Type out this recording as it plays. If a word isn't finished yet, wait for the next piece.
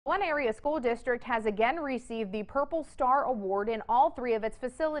One area school district has again received the Purple Star Award in all 3 of its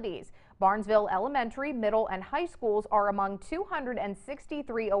facilities. Barnesville Elementary, Middle, and High Schools are among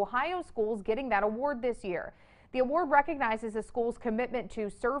 263 Ohio schools getting that award this year. The award recognizes a school's commitment to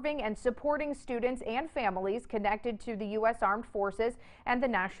serving and supporting students and families connected to the U.S. Armed Forces and the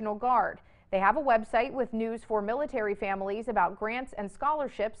National Guard. They have a website with news for military families about grants and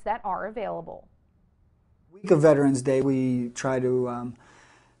scholarships that are available. Week of Veterans Day, we try to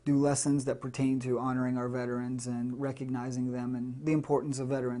do lessons that pertain to honoring our veterans and recognizing them and the importance of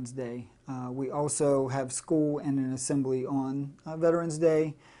Veterans Day. We also have school and an assembly on Veterans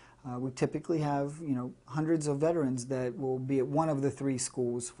Day. We typically have, hundreds of veterans that will be at one of the 3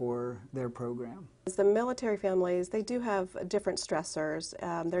 schools for their program. The military families, they do have different stressors.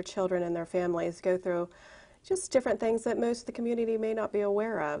 Their children and their families go through just different things that most of the community may not be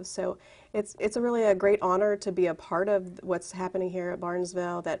aware of. So it's really a great honor to be a part of what's happening here at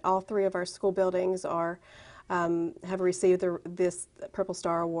Barnesville, that all 3 of our school buildings are have received this Purple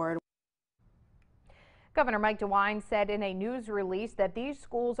Star Award. Governor Mike DeWine said in a news release that these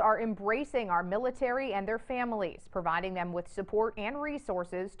schools are embracing our military and their families, providing them with support and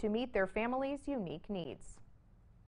resources to meet their families' unique needs.